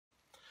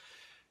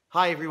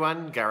Hi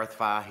everyone, Gareth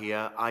Farr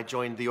here. I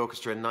joined the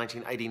orchestra in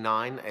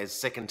 1989 as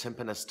second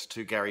timpanist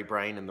to Gary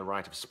Brain in The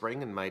Rite of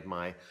Spring and made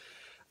my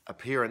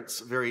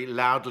appearance very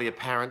loudly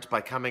apparent by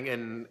coming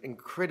in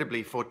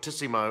incredibly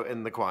fortissimo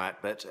in the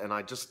quiet bit, and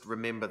I just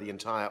remember the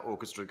entire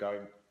orchestra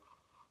going,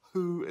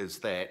 "Who is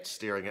that?"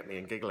 staring at me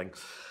and giggling.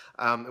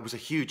 It was a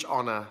huge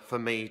honour for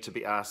me to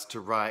be asked to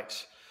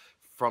write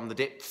From the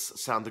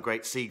Depths, Sound the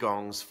Great Sea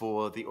Gongs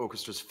for the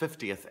orchestra's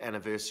 50th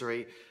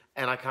anniversary,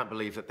 and I can't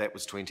believe that that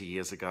was 20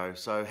 years ago.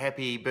 So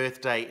happy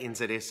birthday,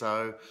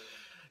 NZSO,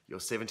 your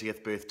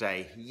 70th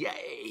birthday.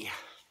 Yay!